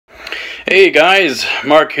Hey guys,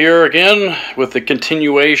 Mark here again with the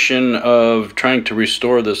continuation of trying to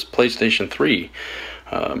restore this PlayStation 3.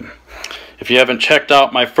 If you haven't checked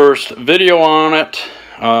out my first video on it,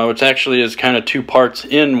 which actually is kind of two parts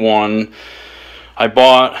in one, I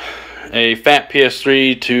bought a fat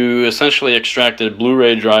PS3 to essentially extract a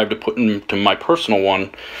Blu-ray drive to put into my personal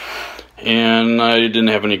one, and I didn't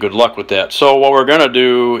have any good luck with that. So what we're going to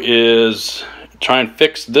do is try and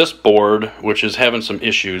fix this board, which is having some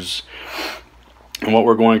issues. And what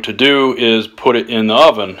we're going to do is put it in the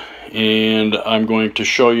oven, and I'm going to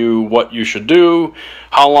show you what you should do,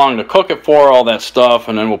 how long to cook it for, all that stuff,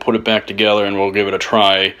 and then we'll put it back together and we'll give it a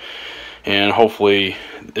try, and hopefully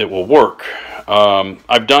it will work.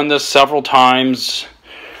 I've done this several times,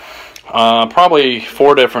 probably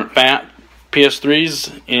 4 different fat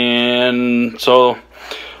PS3s, and so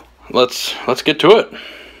let's get to it.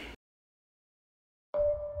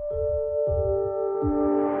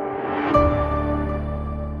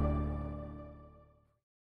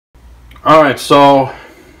 Alright, so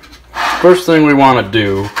first thing we want to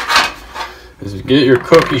do is get your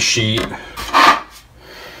cookie sheet,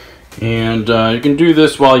 and you can do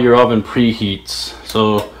this while your oven preheats.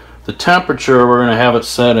 So the temperature, we're going to have it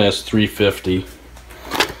set as 350,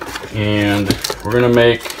 and we're going to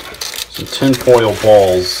make some tinfoil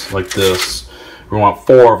balls like this. We want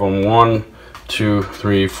 4 of them, 1, 2,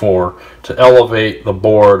 3, 4, to elevate the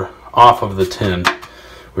board off of the tin.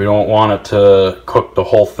 We don't want it to cook the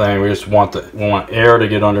whole thing. We just want air to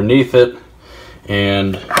get underneath it.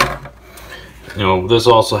 And you know, this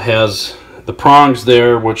also has the prongs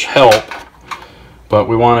there, which help, but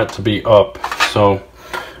we want it to be up. So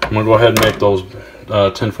I'm gonna go ahead and make those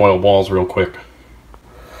tinfoil balls real quick.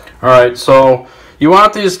 All right, so you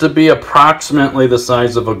want these to be approximately the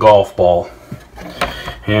size of a golf ball,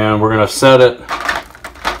 and we're gonna set it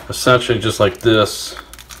essentially just like this,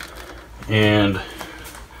 and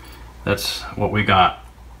that's what we got.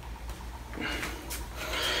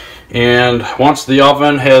 And once the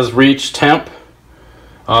oven has reached temp,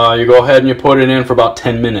 you go ahead and you put it in for about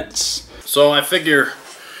 10 minutes. So I figure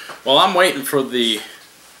while I'm waiting for the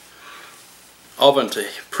oven to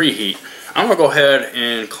preheat, I'm gonna go ahead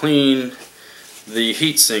and clean the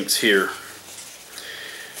heat sinks here.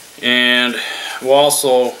 And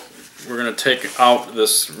we're gonna take out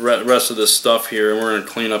this rest of this stuff here, and we're gonna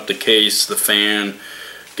clean up the case, the fan,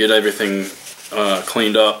 get everything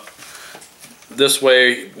cleaned up. This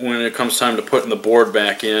way, when it comes time to putting the board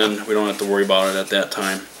back in, we don't have to worry about it at that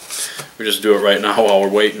time. We just do it right now while we're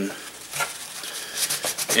waiting.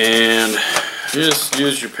 And you just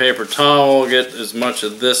use your paper towel, get as much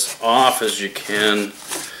of this off as you can.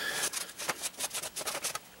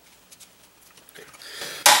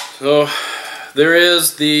 So there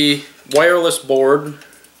is the wireless board,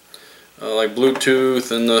 like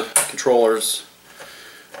Bluetooth and the controllers.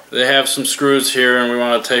 They have some screws here, and we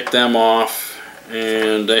want to take them off,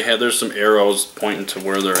 and there's some arrows pointing to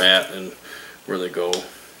where they're at and where they go.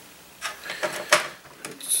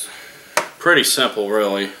 It's pretty simple,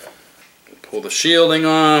 really. Pull the shielding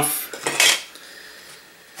off,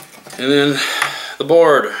 and then the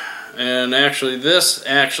board. And actually, this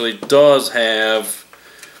actually does have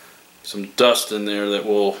some dust in there that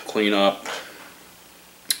we'll clean up.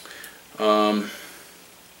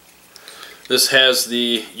 This has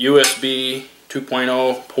the USB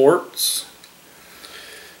 2.0 ports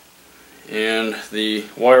and the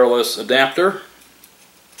wireless adapter.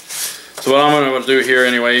 So what I'm going to do here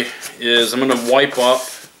anyway is I'm going to wipe up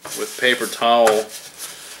with paper towel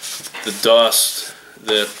the dust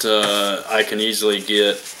that I can easily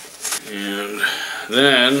get, and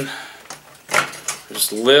then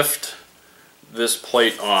just lift this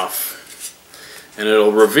plate off, and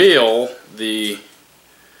it'll reveal the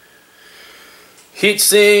heat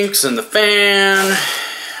sinks and the fan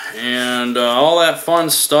and all that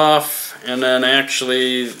fun stuff. And then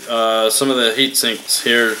actually some of the heat sinks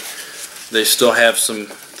here, they still have some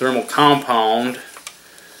thermal compound.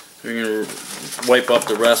 We're going to wipe up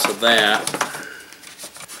the rest of that.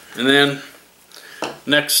 And then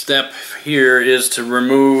next step here is to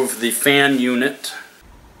remove the fan unit.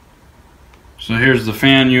 So here's the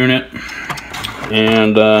fan unit,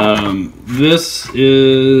 and this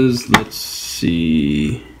is, let's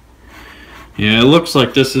see, yeah, it looks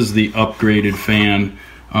like this is the upgraded fan.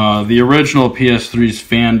 The original PS3's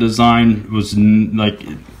fan design was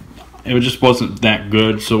it just wasn't that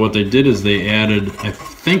good, so what they did is they added, I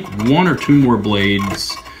think, 1 or 2 more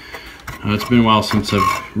blades. It's been a while since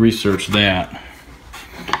I've researched that.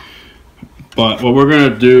 But what we're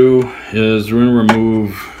going to do is we're going to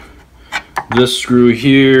remove this screw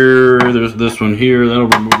here, there's this one here, that'll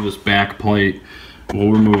remove this back plate.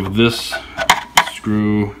 we'll remove this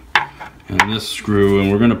screw and this screw,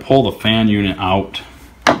 and we're going to pull the fan unit out,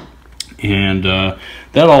 and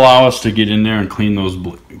that'll allow us to get in there and clean those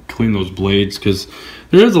blades, because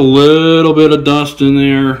there is a little bit of dust in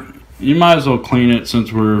there. You might as well clean it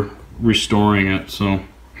since we're restoring it. So,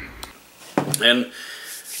 and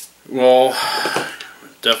we'll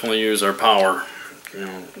definitely use our power. You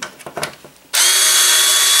know,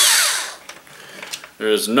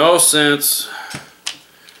 there's no sense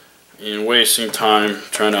in wasting time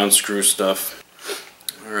trying to unscrew stuff.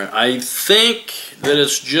 Alright, I think that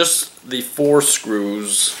it's just the 4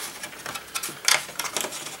 screws.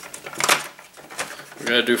 We're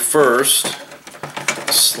going to do first,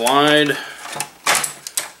 slide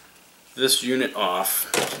this unit off.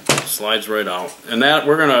 Slides right out. And that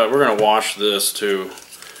we're gonna wash this too.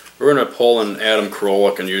 We're gonna pull an Adam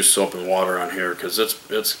Krolick and use soap and water on here because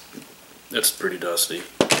it's pretty dusty.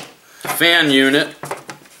 Fan unit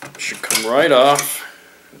should come right off,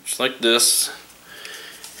 just like this.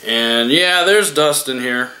 And yeah, there's dust in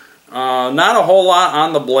here. Not a whole lot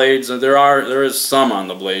on the blades. There is some on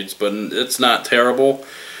the blades, but it's not terrible.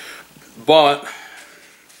 But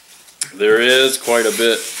there is quite a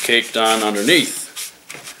bit caked on underneath.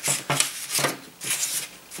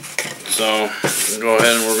 So we'll go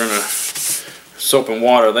ahead and we're gonna soap and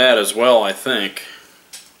water that as well, I think.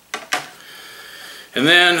 And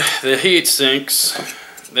then the heat sinks,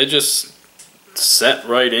 they just set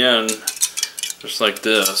right in, just like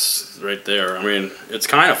this, right there. I mean, it's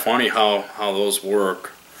kind of funny how those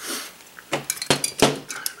work.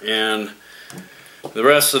 And the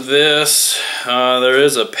rest of this, there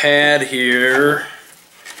is a pad here.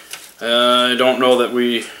 I don't know that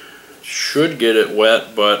we should get it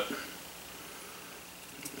wet, but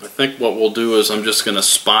I think what we'll do is I'm just going to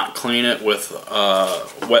spot clean it with a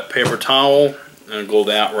wet paper towel and go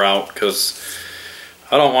that route, because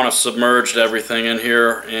I don't want to submerge everything in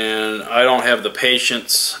here, and I don't have the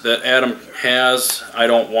patience that Adam has. I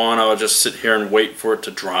don't want to just sit here and wait for it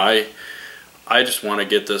to dry. I just want to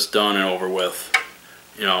get this done and over with.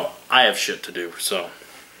 You know, I have shit to do, so.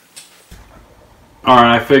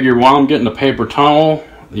 Alright, I figured while I'm getting the paper towel,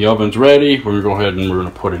 the oven's ready. We're going to go ahead and we're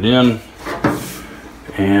going to put it in.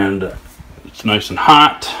 And it's nice and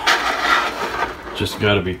hot. Just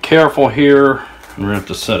got to be careful here. We're going to have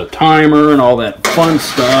to set a timer and all that fun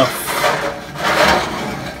stuff.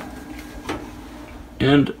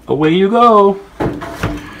 And away you go.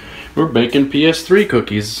 We're baking PS3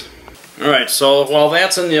 cookies. Alright, so while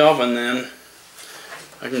that's in the oven then,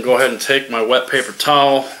 I can go ahead and take my wet paper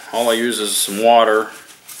towel. All I use is some water.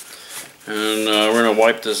 And we're going to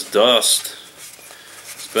wipe this dust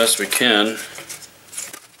as best we can.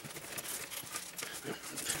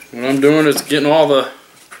 What I'm doing is getting all the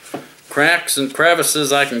cracks and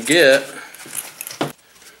crevices I can get.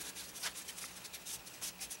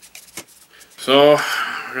 So,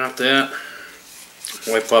 I got that.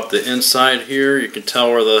 Wipe up the inside here. You can tell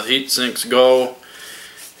where the heat sinks go.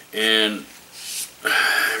 And,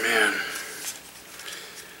 man,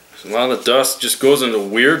 a lot of dust just goes into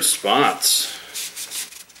weird spots.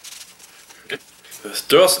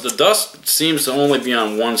 The dust seems to only be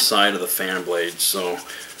on one side of the fan blade, so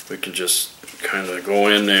we can just kind of go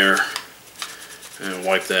in there and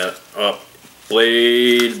wipe that up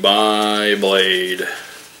blade by blade.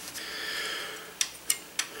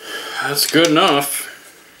 That's good enough.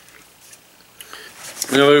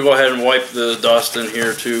 And then we'll go ahead and wipe the dust in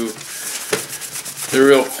here too,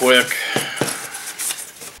 real quick.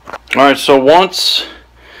 Alright, so once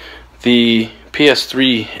the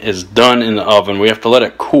PS3 is done in the oven, we have to let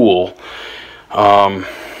it cool.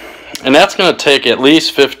 And that's going to take at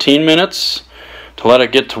least 15 minutes to let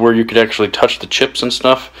it get to where you could actually touch the chips and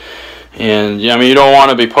stuff. And yeah, I mean, you don't want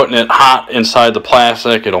to be putting it hot inside the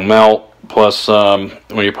plastic. It'll melt. Plus,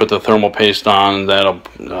 when you put the thermal paste on, that'll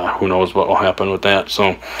who knows what will happen with that.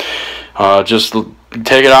 So just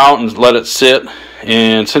take it out and let it sit.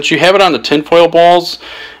 And since you have it on the tinfoil balls,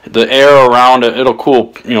 the air around it, it'll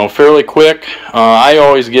cool, you know, fairly quick. I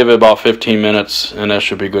always give it about 15 minutes, and that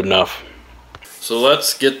should be good enough. So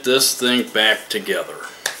let's get this thing back together.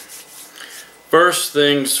 First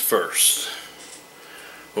things first.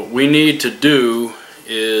 What we need to do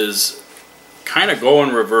is kind of go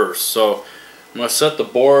in reverse. So I'm going to set the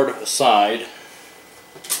board aside.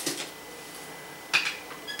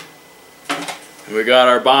 And we got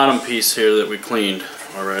our bottom piece here that we cleaned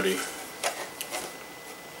already.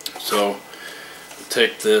 So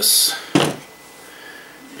take this,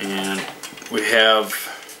 and we have,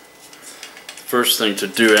 first thing to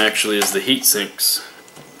do actually is the heat sinks,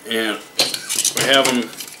 and we have them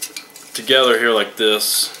together here like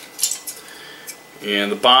this,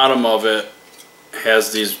 and the bottom of it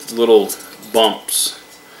has these little bumps.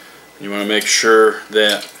 You want to make sure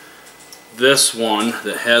that this one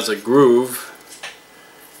that has a groove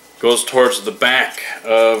goes towards the back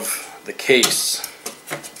of the case,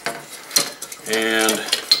 and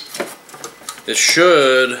it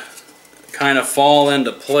should kind of fall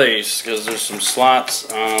into place because there's some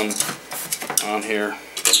slots on here.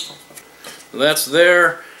 So that's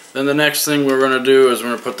there. Then the next thing we're going to do is we're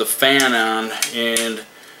going to put the fan on, and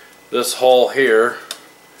this hole here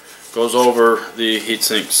goes over the heat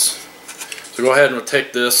sinks. So go ahead and we'll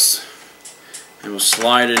take this and we'll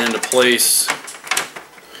slide it into place.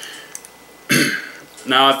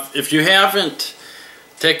 Now if you haven't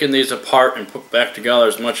taken these apart and put back together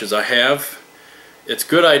as much as I have, it's a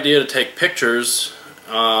good idea to take pictures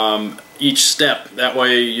each step. That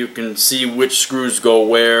way you can see which screws go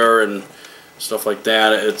where and stuff like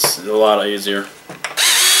that. It's a lot easier.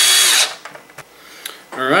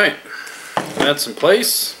 Alright, that's in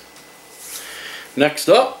place. Next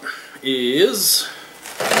up is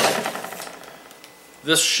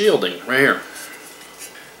this shielding right here.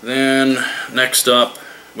 Then next up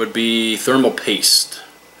would be thermal paste.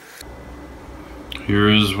 Here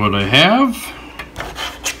is what I have,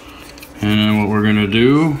 and what we're gonna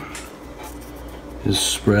do is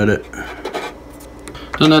spread it.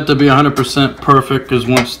 Doesn't have to be 100% perfect, because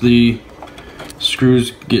once the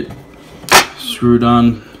screws get screwed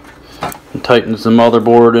on and tightens the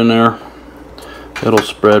motherboard in there, it'll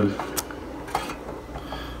spread.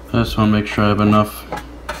 I just want to make sure I have enough.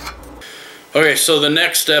 Okay, so the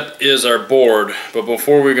next step is our board, but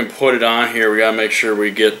before we can put it on here, we gotta make sure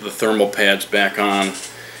we get the thermal pads back on,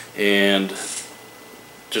 and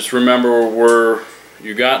just remember where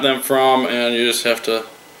you got them from, and you just have to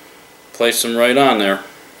place them right on there.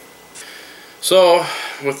 So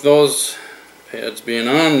with those pads being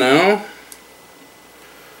on now,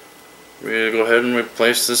 we're gonna go ahead and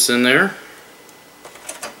replace this in there.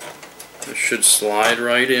 It should slide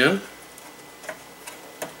right in.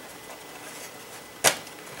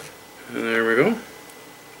 And there we go.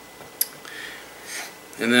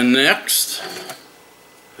 And then next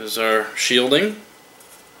is our shielding.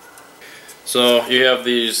 So you have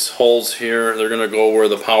these holes here. They're going to go where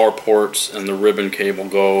the power ports and the ribbon cable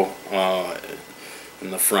go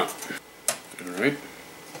in the front. Alright.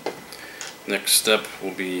 Next step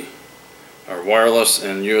will be our wireless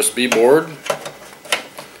and USB board.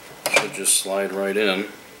 Should just slide right in.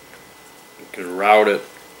 You can route it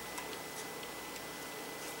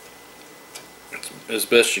as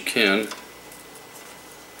best you can.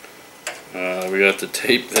 We got the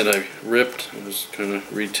tape that I ripped. I'll just kind of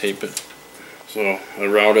retape it. So I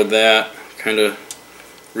routed that, kind of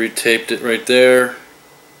retaped it right there,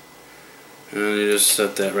 and you just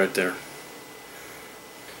set that right there.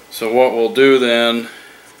 So what we'll do then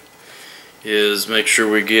is make sure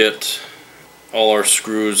we get all our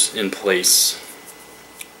screws in place.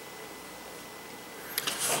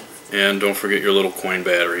 And don't forget your little coin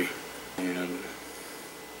battery. And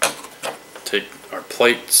take our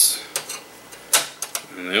plates,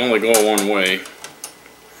 and they only go one way.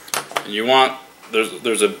 And you want,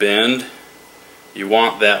 there's a bend. You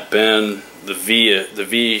want that bend, the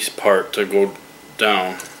V part, to go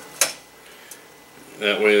down.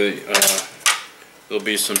 That way there'll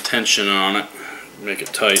be some tension on it. Make it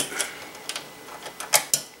tight.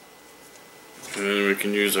 And then we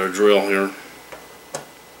can use our drill here.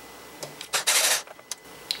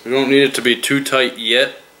 We don't need it to be too tight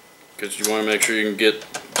yet, because you want to make sure you can get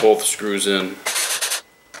both screws in.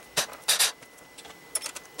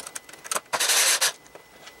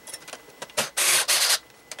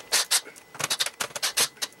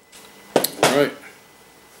 Alright,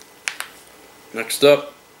 next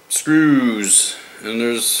up, screws, and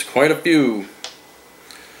there's quite a few.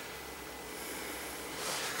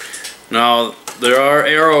 Now there are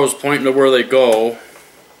arrows pointing to where they go,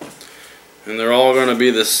 and they're all going to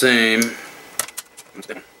be the same.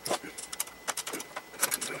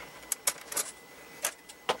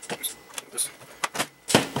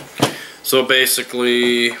 So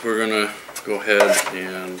basically we're going to go ahead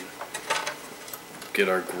and get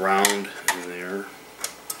our ground in there.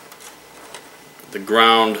 The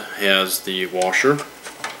ground has the washer.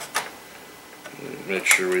 Make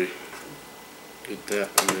sure we get that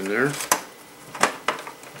one in there.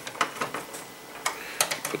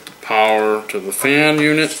 Put the power to the fan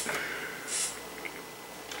unit.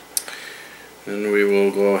 Then we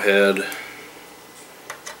will go ahead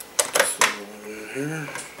put this one in here.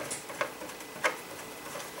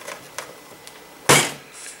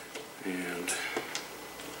 And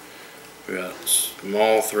we got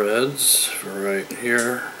small threads for right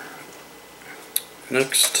here.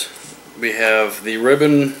 Next we have the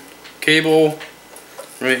ribbon cable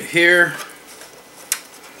right here.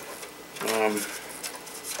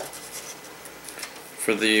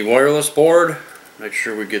 For the wireless board, make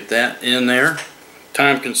sure we get that in there.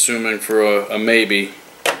 Time consuming for a maybe.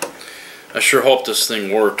 I sure hope this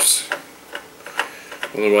thing works.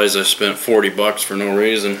 Otherwise I spent 40 bucks for no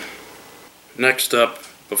reason. Next up,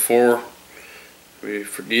 before we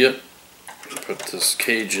forget, put this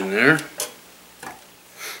cage in there.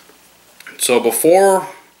 So before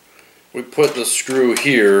we put the screw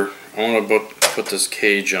here, I want to put this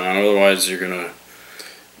cage on, otherwise you're going to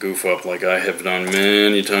goof up like I have done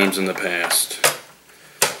many times in the past.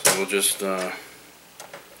 So we'll just go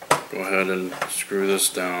ahead and screw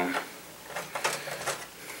this down.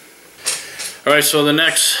 Alright, so the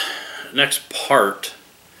next part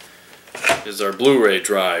is our Blu-ray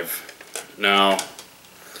drive. Now,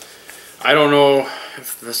 I don't know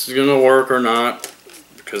if this is going to work or not,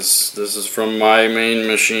 because this is from my main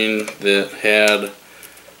machine that had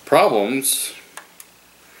problems.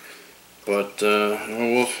 But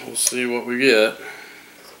we'll see what we get.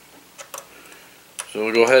 So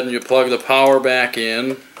we'll go ahead and you plug the power back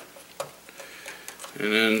in,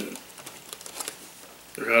 and then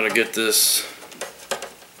we gotta get this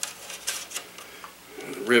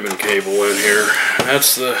ribbon cable in here.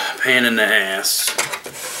 That's the pain in the ass.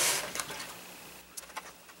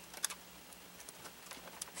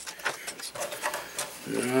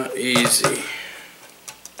 Not easy.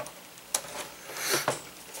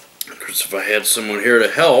 Because if I had someone here to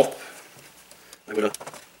help, I would have.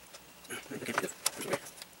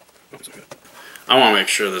 I want to make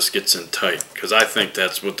sure this gets in tight, because I think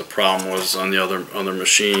that's what the problem was on the other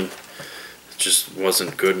machine. It just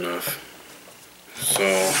wasn't good enough. So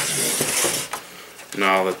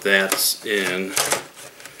now that that's in,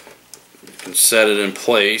 you can set it in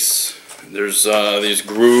place. There's these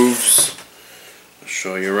grooves. I'll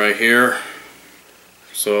show you right here.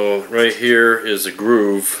 So right here is a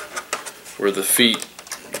groove where the feet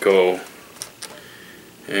go,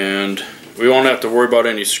 and we won't have to worry about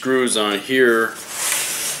any screws on here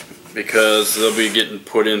because they'll be getting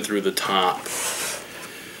put in through the top.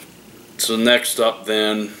 So next up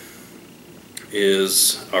then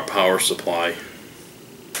is our power supply.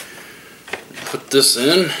 Put this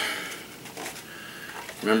in.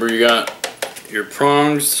 Remember, you got your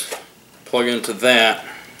prongs, plug into that.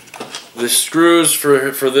 The screws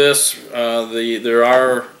for this, there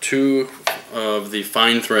are two of the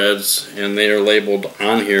fine threads, and they are labeled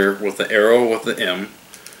on here with the arrow with the M.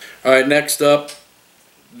 Alright, next up,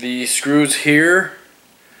 the screws here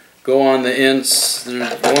go on the ends.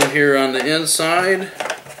 There's one here on the inside.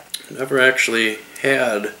 Never actually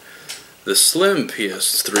had the slim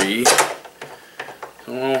PS3.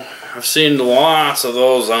 Well, I've seen lots of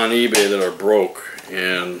those on eBay that are broke,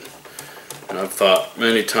 and I've thought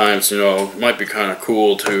many times, you know, it might be kind of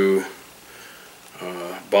cool to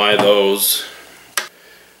buy those.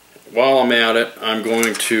 While I'm at it, I'm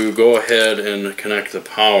going to go ahead and connect the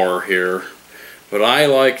power here. What I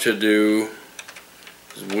like to do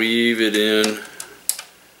is weave it in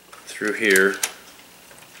through here.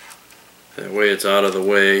 That way it's out of the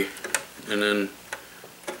way. And then,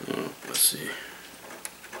 let's see,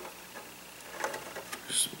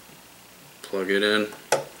 just plug it in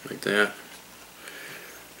like that.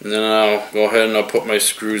 And then I'll go ahead and I'll put my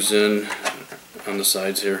screws in on the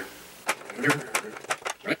sides here.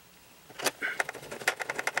 Right.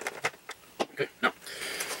 Okay, now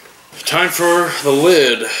time for the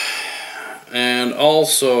lid. And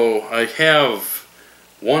also I have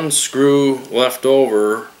one screw left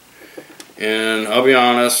over, and I'll be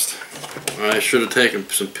honest, I should have taken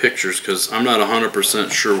some pictures because I'm not 100%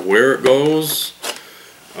 sure where it goes.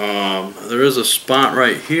 There is a spot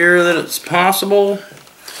right here that it's possible.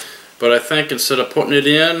 But I think instead of putting it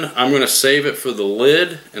in, I'm going to save it for the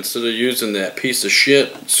lid instead of using that piece of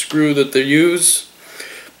shit screw that they use.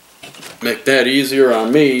 Make that easier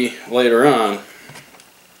on me later on.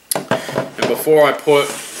 And before I put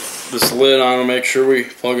this lid on, I'll make sure we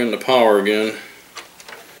plug in the power again.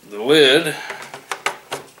 The lid.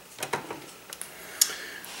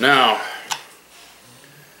 Now,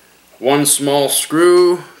 one small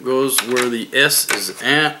screw goes where the S is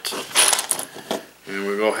at. And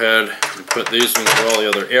we go ahead and put these ones where all the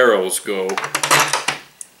other arrows go.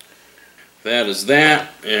 That is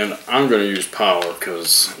that, and I'm going to use power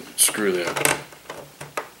because screw that.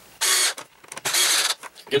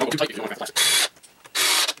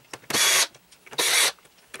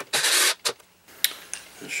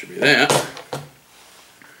 That should be that.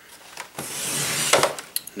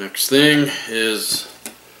 Next thing is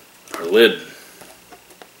our lid.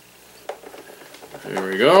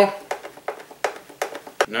 go.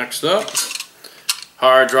 Next up,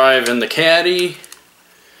 hard drive in the caddy.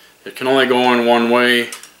 It can only go in one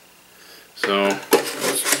way, so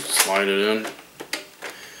let's slide it in.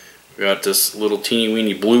 We got this little teeny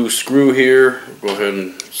weeny blue screw here. Go ahead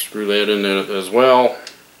and screw that in as well.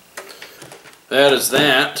 That is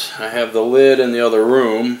that. I have the lid in the other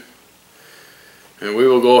room. And we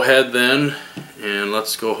will go ahead then and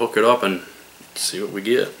let's go hook it up and see what we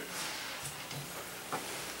get.